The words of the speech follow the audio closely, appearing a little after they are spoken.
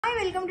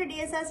welcome to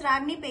DSS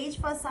Ragni page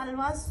for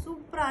salwar.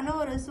 சூப்பரான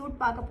ஒரு suit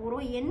பார்க்க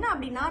போறோம். என்ன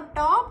அப்படினா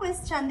top is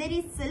chanderi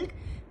silk,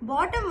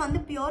 bottom வந்து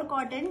pure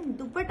cotton,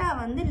 dupatta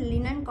வந்து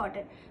linen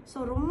cotton. So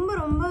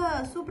ரொம்ப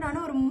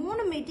சூப்பரான ஒரு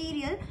மூணு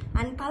மெட்டீரியல்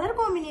and color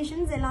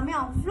combinations எல்லாமே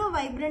அவ்ளோ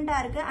வைப்ரண்டா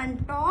இருக்கு and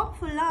top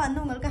full-ஆ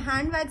வந்து உங்களுக்கு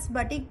handwax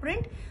battik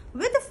print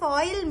with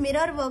foil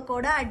mirror work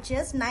ஓட at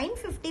just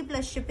 950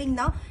 plus shipping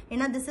தான்.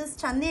 ஏன்னா this is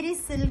chanderi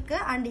silk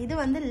and இது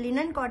வந்து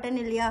linen cotton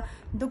இல்லையா.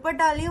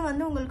 துப்பட்டாலையும்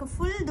வந்து உங்களுக்கு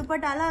full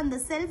துப்பட்டால அந்த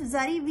self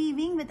zari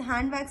weaving with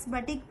handwax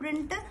battik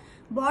print,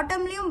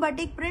 bottomலயும்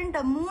batik print,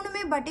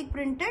 மூணுமே batik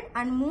printed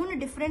and மூணு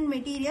different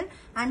material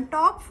and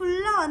top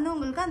full-ஆ வந்து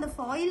உங்களுக்கு அந்த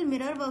foil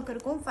mirror work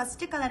இருக்கும்.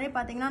 first கலரே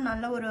பாத்தீங்கன்னா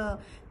நல்ல ஒரு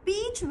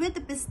peach with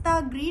pista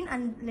green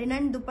and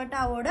linen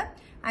dupatta ஓட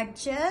at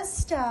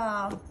just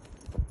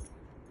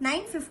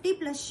 950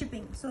 plus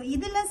shipping. So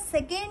இதுல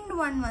second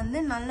one வந்து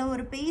நல்ல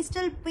ஒரு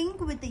pastel pink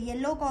with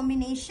yellow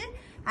combination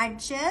at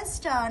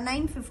just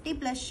 950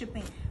 plus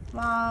shipping.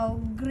 Wow,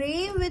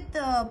 grey with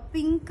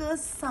pink,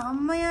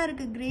 செம்மையா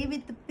இருக்கு grey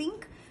with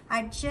pink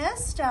at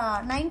just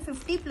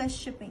 950 plus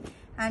shipping.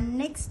 And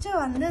next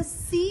வந்து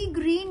sea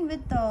green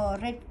with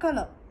red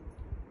color.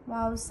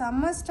 Wow,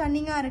 செம்ம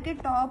ஸ்டன்னிங்கா இருக்கு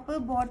top,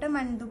 bottom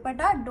and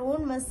dupatta.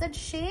 Don't miss it.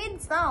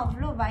 Shades தான்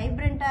அவ்ளோ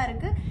வைப்ரண்டா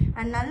இருக்கு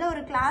and நல்ல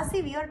ஒரு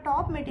classy wear.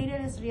 Top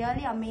material is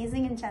really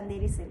amazing in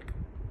chanderi silk.